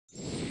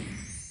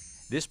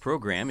This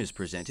program is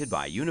presented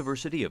by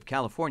University of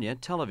California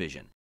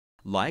Television.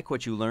 Like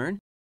what you learn?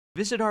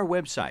 Visit our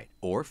website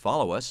or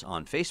follow us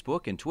on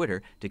Facebook and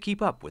Twitter to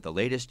keep up with the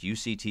latest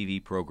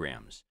UCTV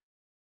programs.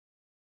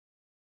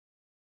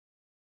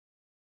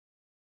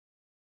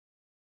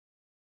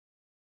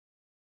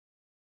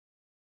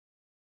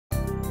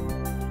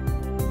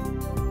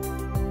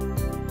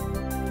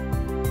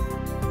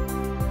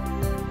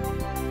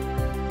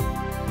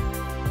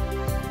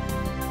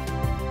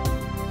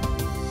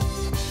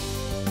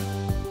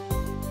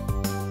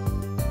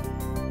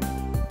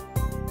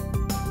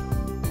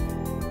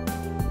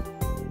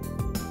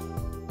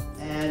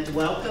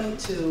 Welcome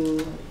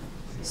to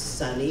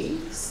sunny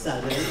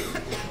Southern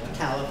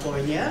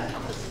California,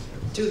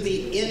 to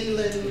the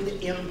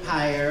Inland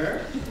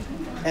Empire,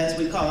 as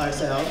we call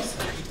ourselves,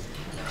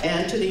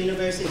 and to the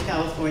University of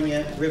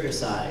California,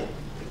 Riverside.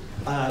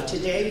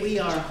 Today we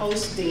are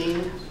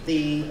hosting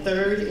the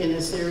third in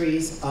a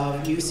series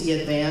of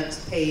UC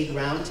Advanced paid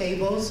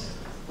roundtables,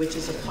 which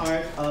is a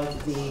part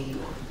of the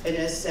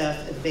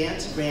NSF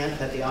Advanced Grant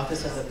that the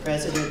Office of the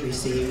President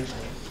received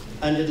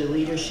under the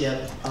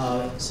leadership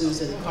of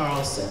Susan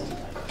Carlson.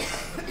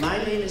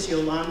 My name is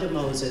Yolanda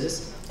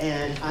Moses,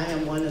 and I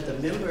am one of the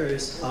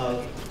members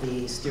of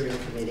the steering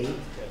committee.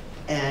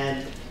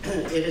 And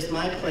it is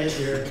my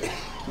pleasure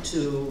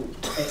to,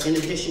 in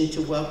addition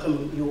to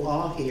welcome you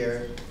all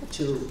here,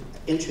 to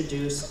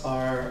introduce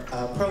our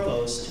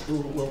provost, who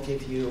will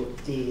give you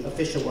the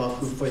official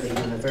welcome for the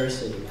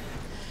university.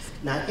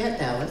 Not yet,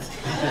 Dallas.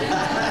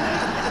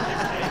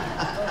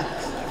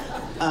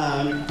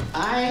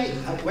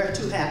 I wear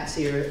two hats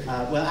here.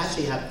 Well,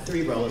 actually I have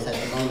three roles at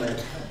the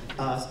moment.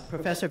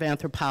 Professor of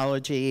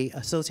Anthropology,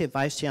 Associate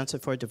Vice Chancellor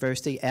for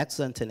Diversity,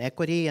 Excellence, and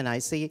Equity, and I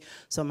see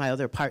some of my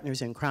other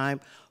partners in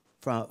crime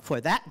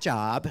for that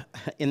job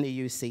in the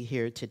UC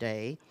here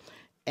today.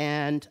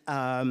 And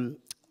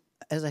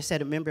as I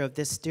said, a member of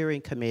this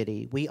steering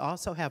committee. We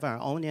also have our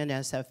own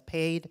NSF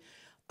paid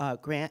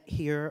grant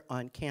here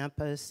on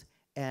campus,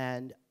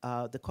 and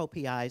the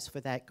co-PIs for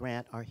that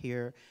grant are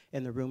here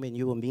in the room, and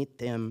you will meet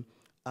them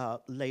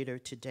later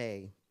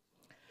today.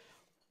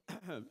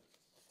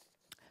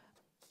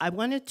 I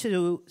wanted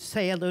to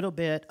say a little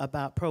bit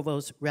about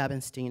Provost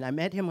Rabenstein. I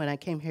met him when I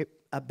came here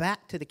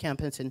back to the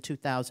campus in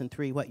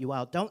 2003. What you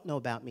all don't know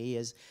about me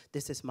is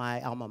this is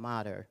my alma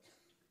mater.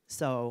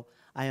 So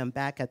I am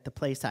back at the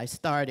place I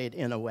started,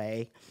 in a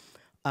way,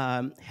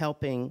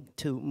 helping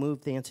to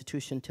move the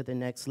institution to the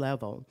next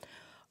level.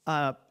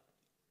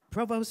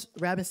 Provost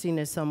Rabenstein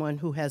is someone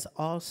who has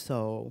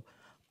also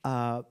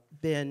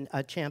been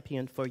a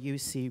champion for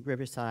UC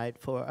Riverside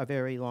for a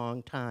very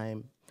long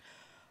time.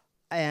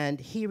 And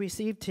he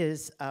received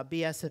his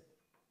BS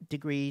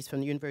degrees from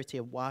the University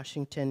of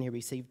Washington. He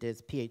received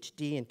his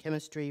PhD in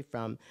chemistry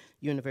from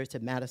University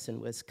of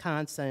Madison,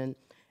 Wisconsin.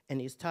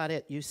 And he's taught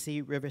at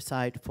UC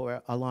Riverside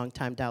for a long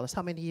time. Dallas,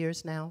 how many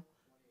years now?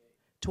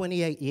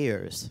 28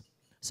 years.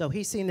 So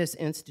he's seen this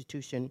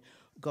institution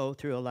go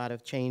through a lot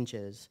of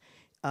changes.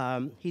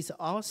 He's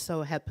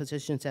also had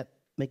positions at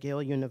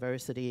McGill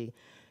University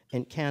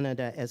in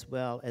Canada, as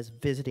well as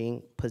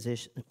visiting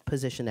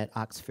position at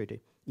Oxford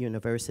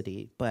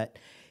University. But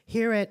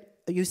here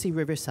at UC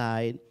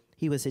Riverside,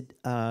 he was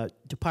a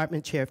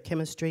department chair of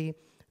chemistry,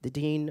 the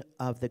dean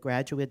of the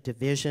graduate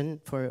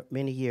division for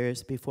many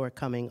years before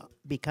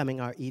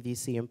becoming our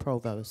EVC and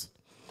provost.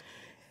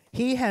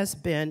 He has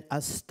been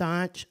a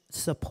staunch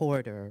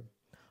supporter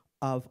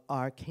of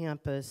our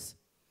campus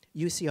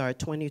UCR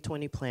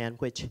 2020 plan,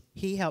 which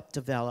he helped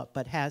develop,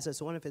 but has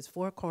as one of his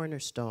four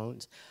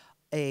cornerstones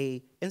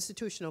a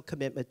institutional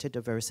commitment to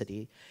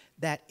diversity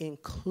that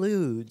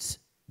includes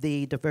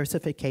the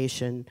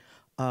diversification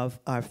of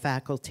our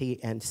faculty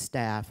and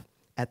staff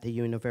at the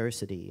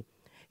university.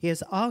 He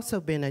has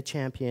also been a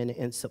champion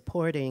in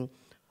supporting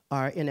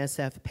our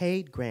NSF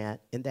paid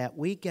grant, in that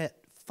we get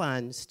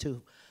funds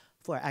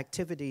for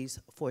activities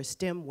for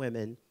STEM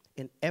women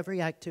in every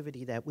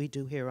activity that we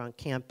do here on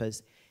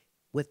campus.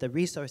 With the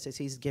resources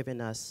he's given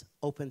us,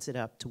 opens it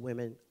up to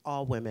women,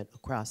 all women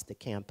across the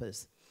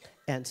campus.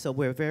 And so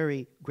we're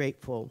very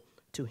grateful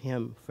to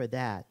him for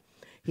that.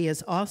 He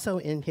has also,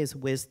 in his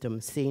wisdom,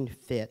 seen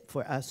fit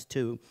for us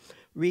to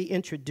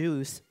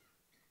reintroduce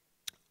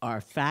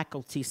our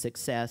faculty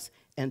success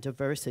and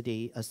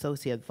diversity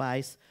associate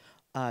vice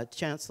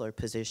chancellor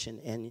position.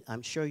 And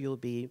I'm sure you'll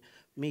be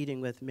meeting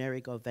with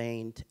Mary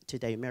Govain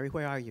today. Mary,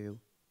 where are you?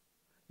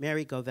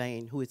 Mary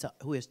Govain,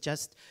 who has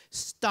just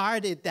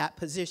started that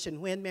position.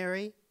 When,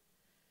 Mary?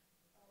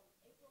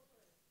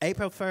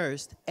 April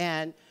 1st.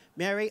 And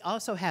Mary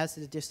also has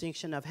the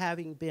distinction of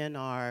having been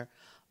our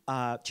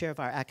chair of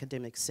our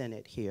academic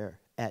senate here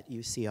at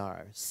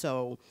UCR.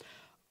 So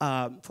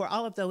for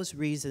all of those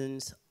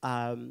reasons,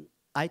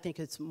 I think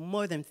it's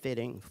more than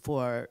fitting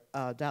for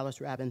Dallas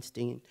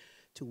Rabenstein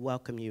to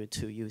welcome you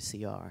to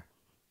UCR.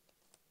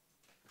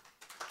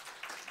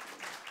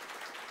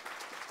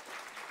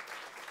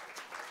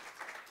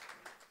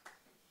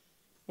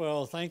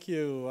 Well, thank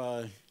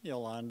you,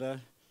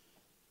 Yolanda.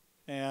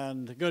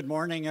 And good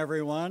morning,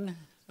 everyone.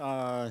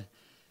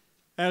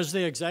 As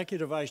the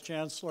Executive Vice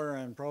Chancellor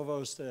and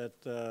Provost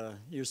at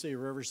UC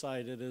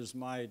Riverside, it is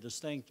my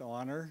distinct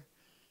honor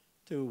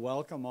to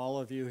welcome all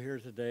of you here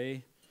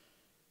today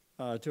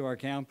to our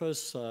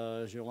campus.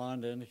 As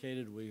Yolanda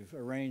indicated, we've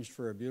arranged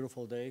for a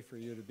beautiful day for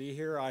you to be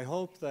here. I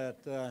hope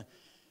that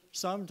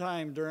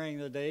sometime during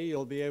the day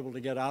you'll be able to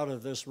get out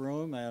of this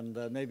room and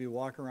maybe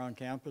walk around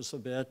campus a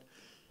bit.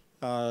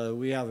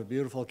 We have a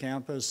beautiful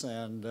campus,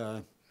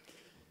 and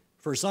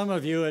for some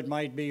of you it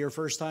might be your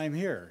first time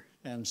here.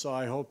 And so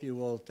I hope you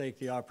will take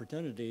the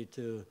opportunity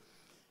to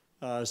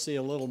see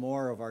a little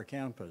more of our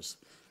campus.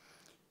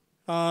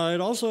 It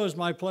also is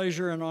my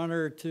pleasure and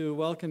honor to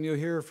welcome you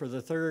here for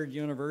the third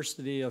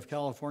University of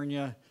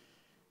California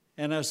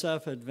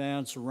NSF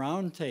Advanced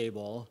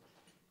Roundtable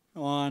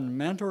on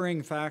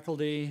mentoring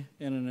faculty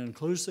in an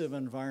inclusive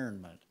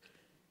environment,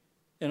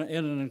 in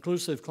an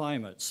inclusive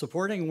climate,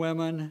 supporting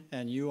women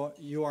and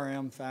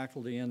URM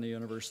faculty in the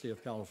University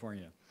of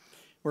California.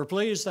 We're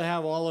pleased to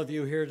have all of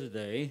you here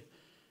today.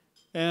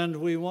 And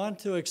we want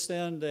to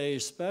extend a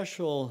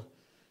special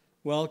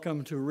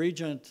welcome to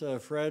Regent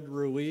Fred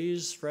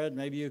Ruiz. Fred,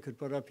 maybe you could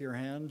put up your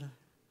hand.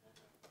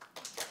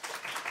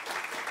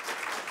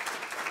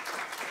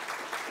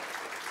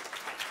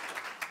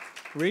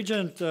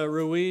 Regent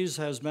Ruiz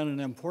has been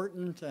an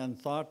important and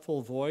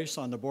thoughtful voice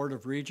on the Board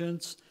of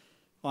Regents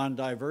on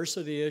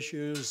diversity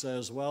issues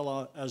as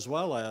well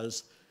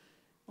as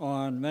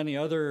on many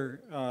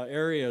other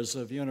areas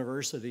of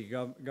university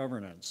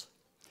governance.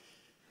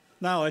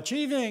 Now,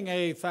 achieving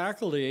a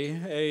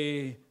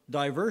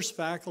diverse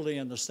faculty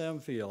in the STEM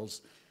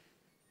fields,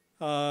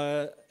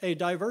 a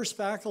diverse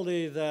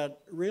faculty that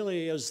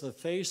really is the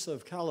face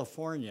of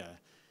California,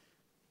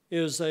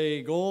 is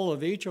a goal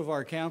of each of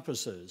our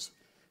campuses.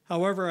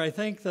 However, I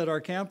think that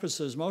our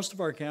campuses, most of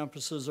our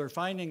campuses, are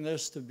finding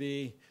this to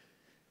be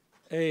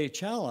a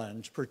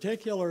challenge,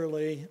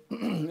 particularly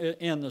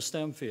in the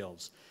STEM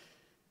fields.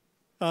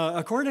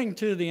 According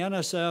to the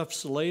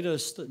NSF's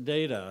latest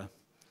data,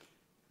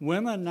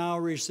 women now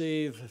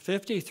receive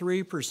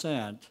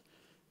 53%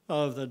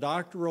 of the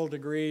doctoral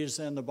degrees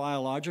in the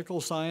biological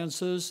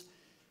sciences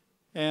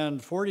and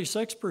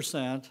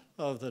 46%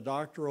 of the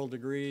doctoral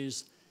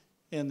degrees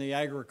in the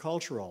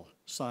agricultural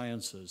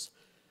sciences.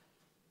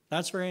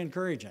 That's very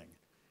encouraging.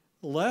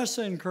 Less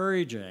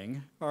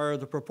encouraging are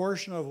the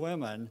proportion of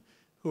women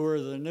who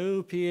are the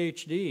new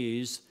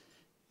PhDs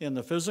in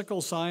the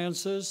physical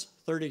sciences,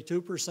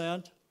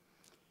 32%,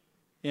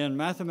 in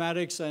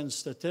mathematics and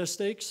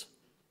statistics,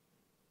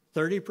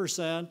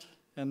 30%,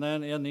 and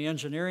then in the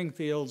engineering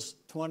fields,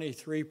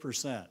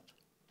 23%.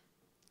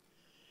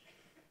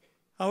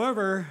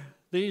 However,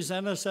 these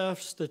NSF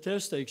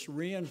statistics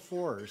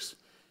reinforce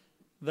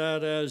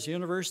that as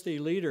university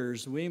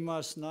leaders, we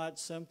must not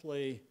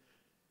simply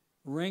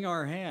wring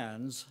our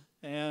hands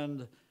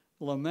and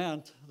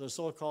lament the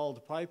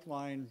so-called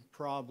pipeline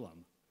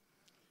problem.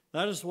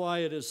 That is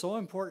why it is so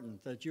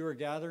important that you are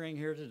gathering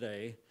here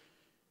today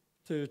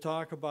to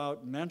talk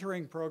about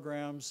mentoring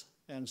programs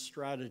and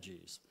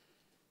strategies.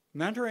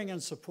 Mentoring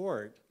and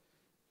support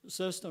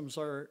systems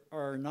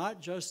are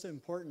not just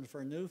important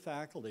for new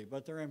faculty,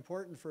 but they're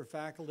important for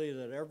faculty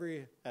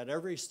at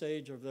every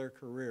stage of their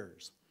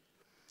careers.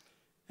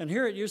 And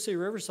here at UC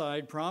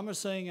Riverside,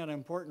 promising and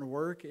important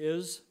work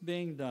is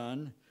being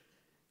done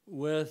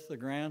with the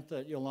grant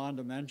that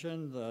Yolanda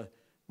mentioned, the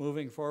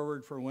Moving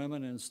Forward for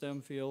Women in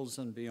STEM Fields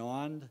and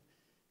Beyond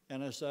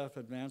NSF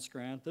Advanced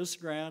Grant. This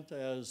grant,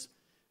 as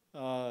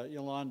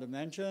Yolanda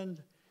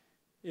mentioned,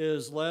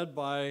 is led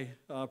by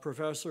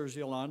Professors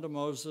Yolanda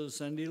Moses,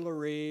 Cindy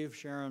LaRive,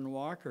 Sharon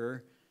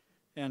Walker,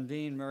 and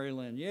Dean Mary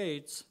Lynn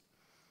Yates.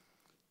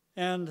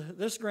 And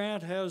this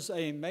grant has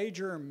a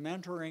major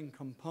mentoring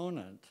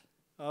component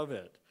of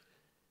it.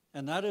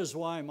 And that is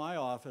why my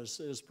office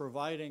is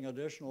providing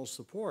additional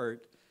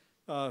support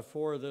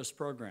for this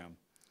program.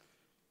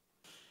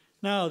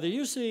 Now, the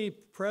UC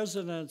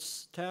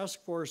President's Task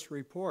Force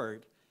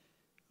report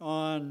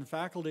on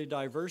faculty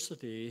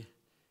diversity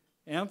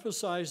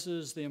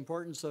emphasizes the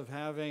importance of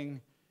having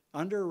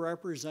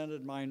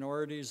underrepresented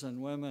minorities and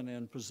women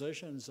in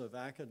positions of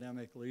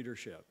academic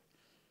leadership.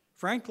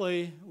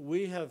 Frankly,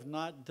 we have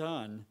not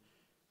done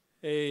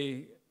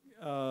we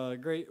have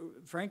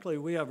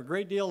a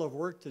great deal of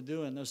work to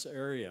do in this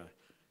area,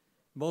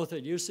 both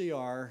at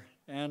UCR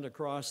and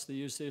across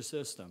the UC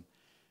system.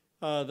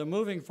 The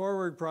Moving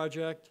Forward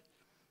project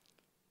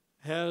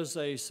has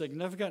a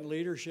significant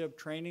leadership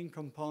training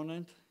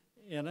component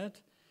in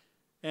it.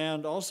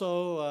 And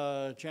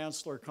also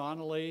Chancellor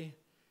Connolly,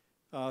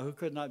 who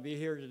could not be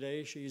here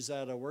today, she's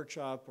at a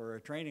workshop or a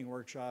training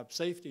workshop,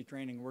 safety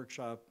training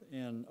workshop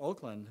in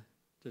Oakland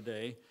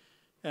today,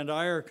 and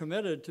I are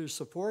committed to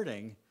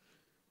supporting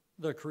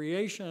the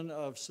creation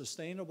of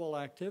sustainable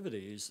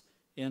activities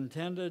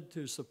intended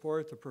to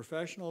support the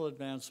professional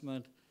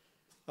advancement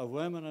of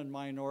women and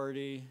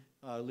minority,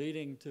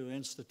 leading to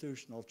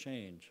institutional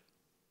change.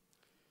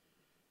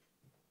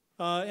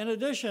 In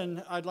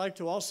addition, I'd like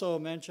to also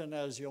mention,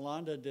 as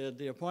Yolanda did,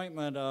 the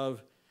appointment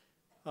of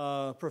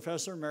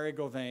Professor Mary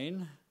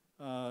Govain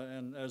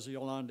and as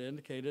Yolanda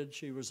indicated,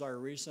 she was our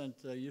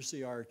recent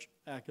UCR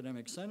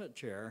Academic Senate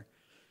Chair.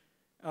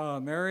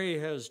 Mary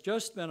has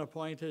just been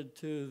appointed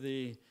to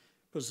the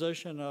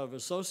position of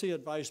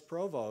Associate Vice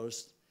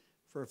Provost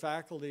for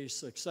Faculty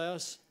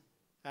Success,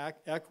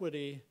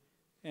 Equity,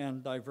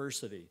 and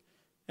Diversity.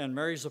 And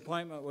Mary's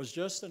appointment was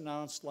just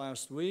announced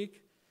last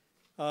week,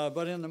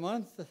 but in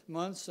the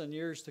months and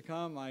years to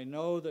come, I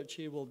know that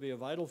she will be a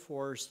vital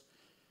force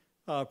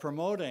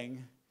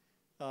promoting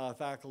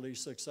faculty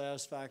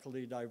success,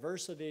 faculty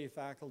diversity,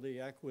 faculty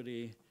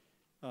equity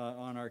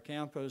on our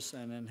campus,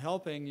 and in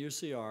helping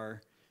UCR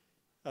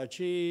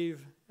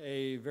achieve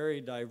a very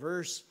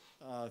diverse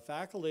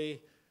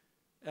faculty,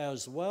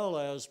 as well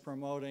as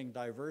promoting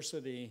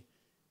diversity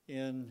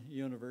in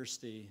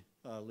university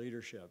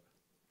leadership.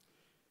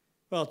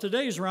 Well,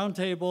 today's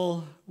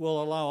roundtable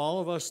will allow all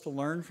of us to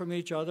learn from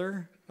each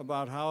other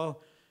about how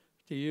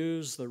to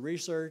use the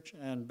research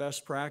and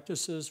best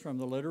practices from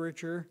the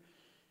literature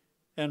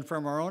and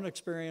from our own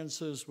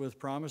experiences with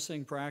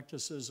promising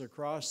practices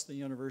across the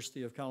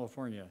University of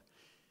California.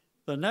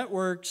 The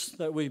networks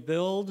that we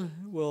build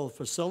will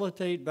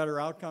facilitate better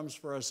outcomes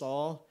for us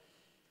all.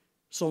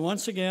 So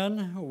once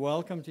again,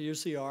 welcome to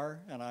UCR,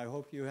 and I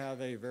hope you have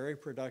a very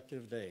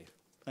productive day.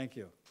 Thank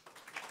you.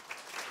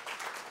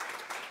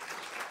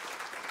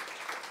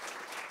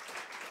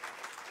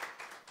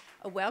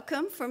 A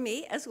welcome from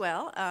me as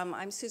well.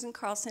 I'm Susan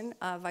Carlson,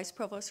 Vice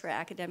Provost for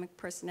Academic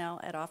Personnel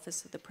at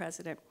Office of the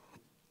President.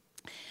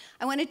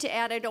 I wanted to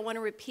add, I don't want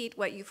to repeat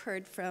what you've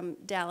heard from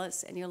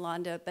Dallas and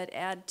Yolanda, but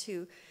add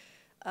to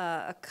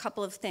a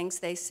couple of things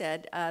they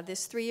said.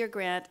 This 3-year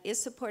grant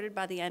is supported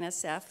by the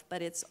NSF,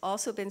 but it's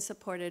also been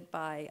supported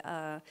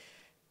by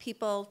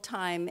people,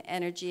 time,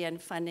 energy,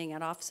 and funding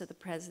at Office of the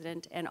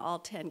President and all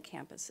 10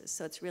 campuses.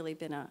 So it's really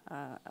been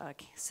a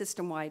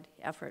system-wide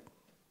effort.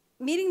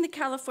 Meeting the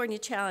California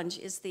Challenge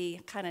is the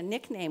kind of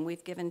nickname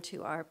we've given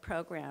to our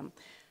program.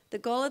 The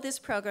goal of this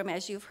program,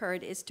 as you've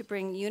heard, is to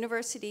bring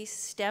university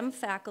STEM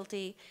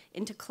faculty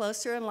into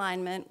closer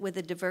alignment with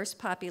the diverse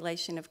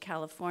population of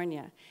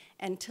California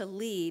and to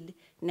lead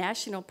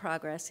national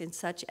progress in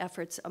such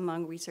efforts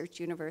among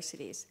research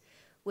universities.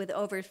 With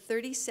over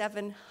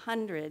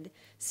 3,700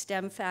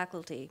 STEM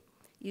faculty,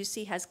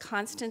 UC has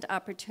constant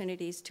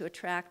opportunities to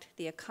attract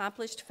the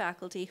accomplished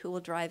faculty who will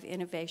drive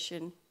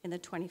innovation in the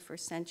 21st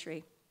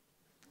century.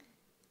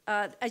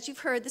 As you've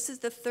heard, this is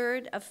the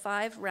third of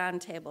 5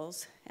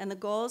 roundtables, and the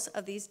goals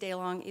of these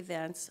day-long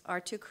events are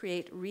to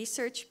create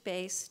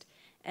research-based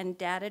and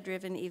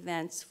data-driven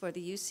events for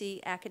the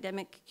UC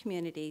academic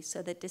community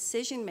so that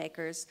decision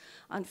makers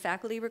on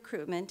faculty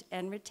recruitment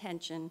and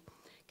retention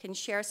can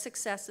share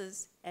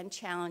successes and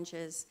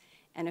challenges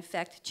and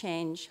affect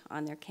change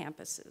on their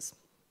campuses.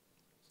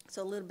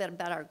 So a little bit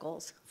about our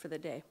goals for the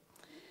day.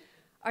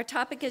 Our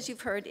topic, as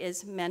you've heard,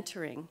 is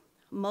mentoring.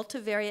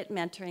 Multivariate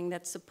mentoring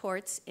that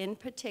supports, in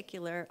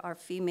particular, our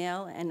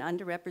female and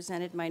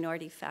underrepresented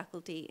minority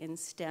faculty in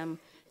STEM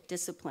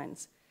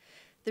disciplines.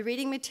 The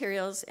reading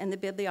materials and the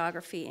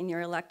bibliography in your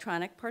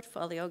electronic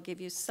portfolio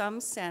give you some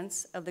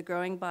sense of the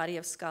growing body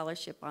of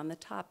scholarship on the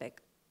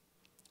topic,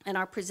 and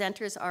our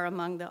presenters are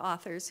among the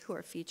authors who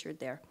are featured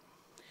there.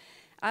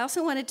 I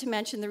also wanted to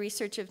mention the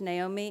research of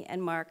Naomi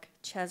and Mark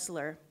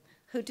Chesler,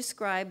 who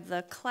describe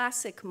the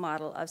classic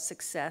model of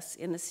success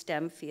in the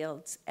STEM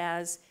fields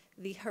as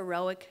the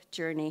heroic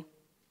journey,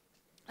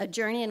 a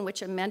journey in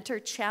which a mentor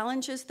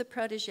challenges the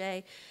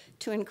protege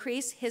to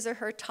increase his or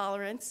her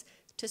tolerance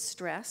to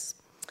stress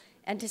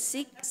and to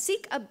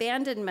seek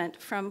abandonment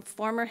from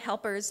former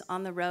helpers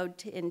on the road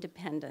to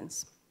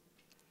independence.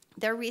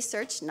 Their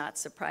research, not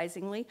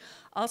surprisingly,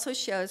 also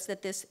shows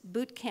that this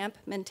boot camp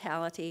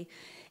mentality,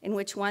 in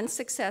which one's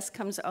success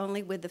comes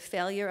only with the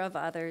failure of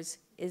others,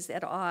 is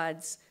at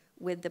odds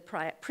with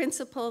the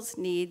principles,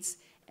 needs,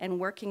 and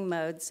working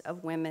modes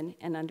of women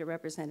and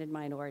underrepresented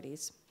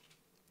minorities.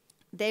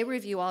 They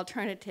review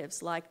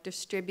alternatives like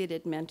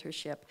distributed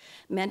mentorship,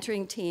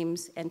 mentoring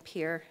teams, and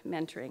peer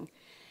mentoring.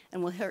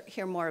 And we'll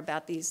hear more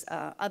about these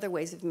other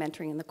ways of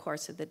mentoring in the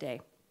course of the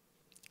day.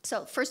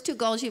 So first 2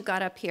 goals you've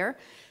got up here: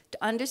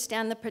 to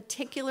understand the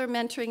particular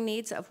mentoring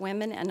needs of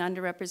women and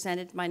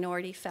underrepresented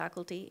minority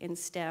faculty in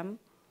STEM,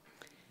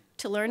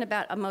 to learn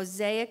about a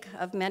mosaic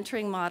of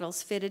mentoring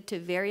models fitted to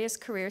various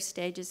career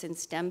stages in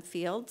STEM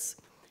fields,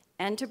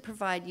 and to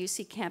provide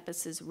UC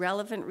campuses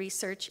relevant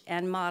research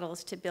and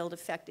models to build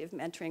effective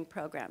mentoring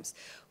programs.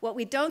 What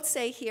we don't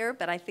say here,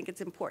 but I think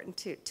it's important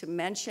to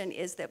mention,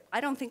 is that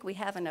I don't think we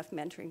have enough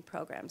mentoring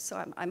programs.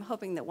 So I'm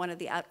hoping that one of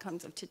the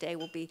outcomes of today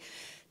will be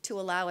to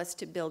allow us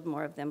to build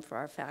more of them for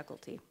our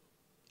faculty.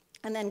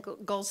 And then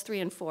goals 3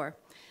 and 4,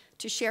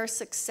 to share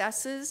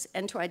successes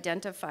and to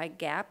identify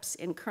gaps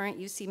in current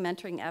UC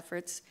mentoring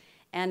efforts,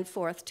 and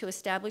 4th, to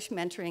establish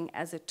mentoring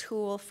as a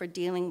tool for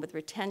dealing with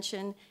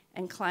retention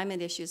and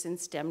climate issues in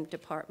STEM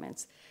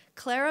departments,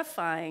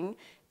 clarifying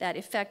that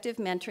effective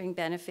mentoring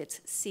benefits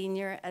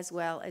senior as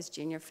well as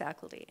junior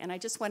faculty. And I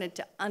just wanted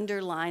to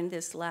underline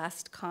this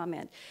last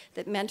comment,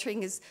 that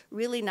mentoring is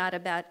really not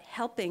about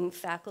helping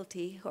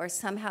faculty who are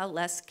somehow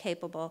less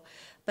capable,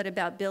 but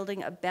about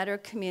building a better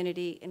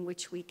community in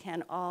which we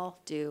can all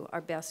do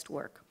our best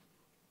work.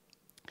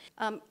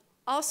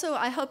 Also,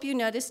 I hope you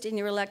noticed in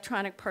your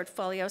electronic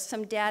portfolio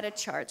some data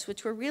charts,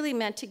 which were really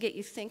meant to get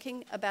you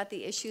thinking about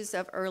the issues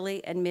of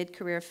early and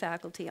mid-career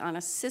faculty on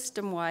a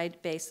system-wide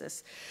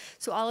basis.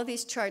 So all of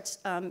these charts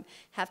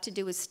have to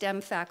do with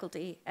STEM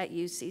faculty at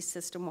UC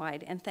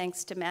system-wide, and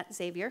thanks to Matt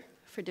Xavier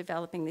for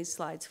developing these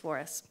slides for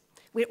us.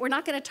 We're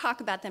not going to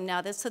talk about them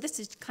now, so this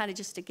is kind of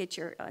just to get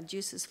your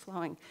juices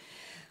flowing.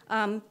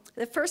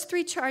 The first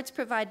three charts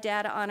provide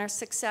data on our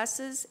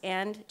successes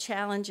and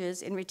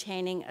challenges in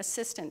retaining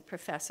assistant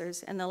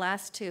professors, and the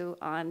last two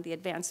on the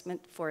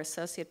advancement for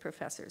associate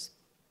professors.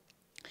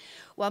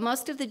 While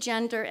most of the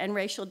gender and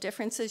racial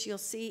differences you'll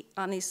see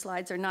on these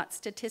slides are not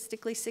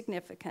statistically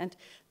significant,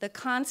 the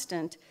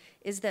constant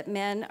is that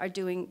men are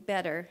doing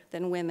better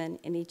than women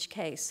in each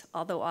case,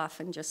 although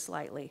often just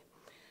slightly.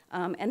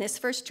 And this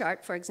first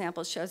chart, for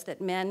example, shows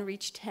that men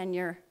reach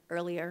tenure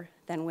earlier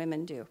than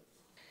women do.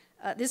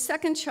 This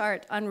second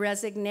chart on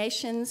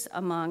resignations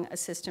among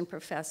assistant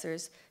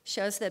professors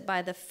shows that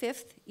by the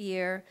 5th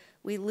year,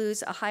 we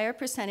lose a higher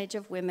percentage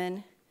of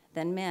women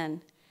than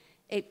men.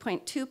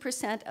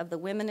 8.2% of the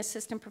women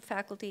assistant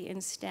faculty in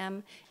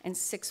STEM and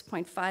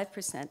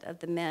 6.5% of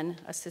the men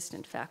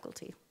assistant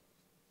faculty.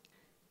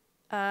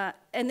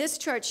 And this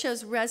chart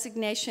shows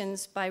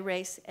resignations by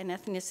race and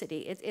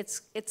ethnicity.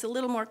 It's a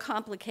little more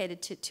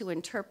complicated to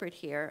interpret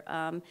here.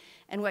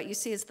 And what you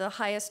see is the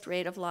highest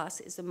rate of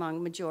loss is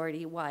among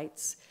majority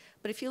whites.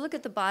 But if you look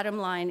at the bottom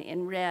line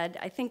in red,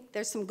 I think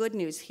there's some good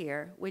news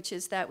here, which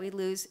is that we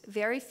lose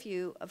very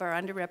few of our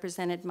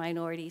underrepresented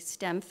minority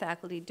STEM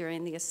faculty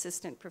during the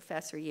assistant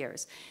professor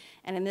years.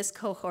 And in this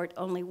cohort,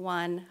 only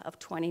 1 of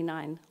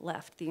 29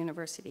 left the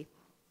university.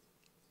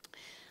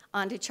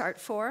 On to chart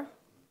 4.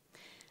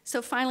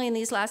 So finally, in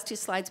these last two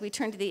slides, we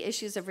turn to the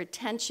issues of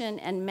retention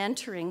and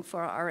mentoring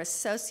for our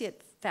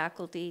associate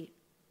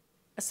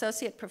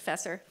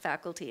professor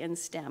faculty in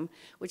STEM,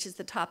 which is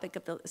the topic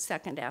of the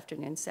second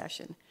afternoon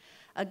session.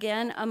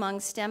 Again, among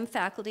STEM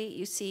faculty,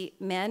 you see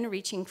men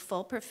reaching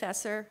full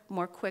professor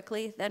more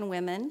quickly than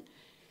women.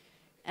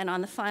 And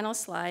on the final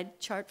slide,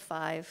 chart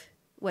 5,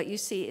 what you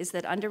see is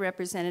that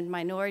underrepresented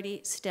minority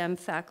STEM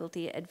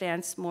faculty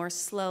advance more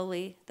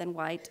slowly than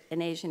white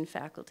and Asian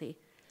faculty.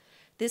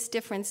 This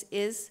difference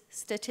is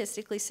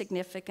statistically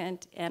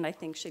significant and I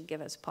think should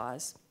give us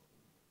pause.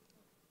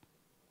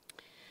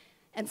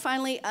 And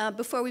finally,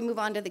 before we move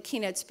on to the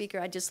keynote speaker,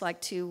 I'd just like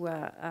to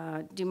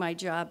do my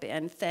job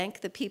and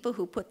thank the people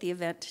who put the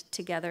event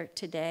together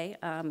today.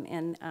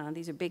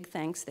 These are big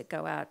thanks that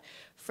go out.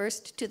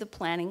 First to the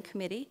planning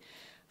committee.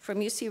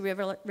 From UC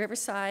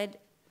Riverside,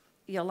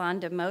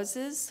 Yolanda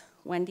Moses,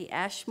 Wendy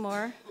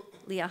Ashmore,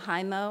 Leah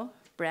Hymo,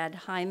 Brad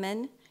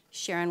Hyman,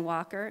 Sharon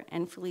Walker,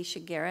 and Felicia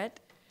Garrett.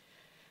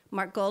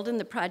 Mark Golden,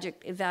 the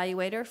project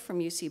evaluator from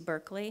UC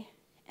Berkeley,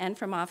 and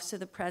from Office of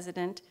the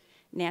President,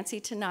 Nancy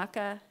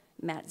Tanaka,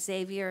 Matt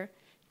Xavier,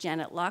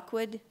 Janet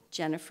Lockwood,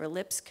 Jennifer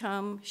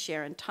Lipscomb,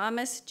 Sharon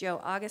Thomas,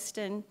 Joe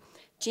Augustin,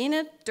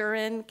 Gina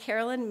Duran,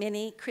 Carolyn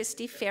Minnie,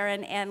 Christy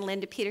Farron, and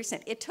Linda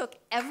Peterson. It took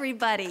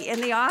everybody in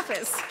the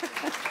office.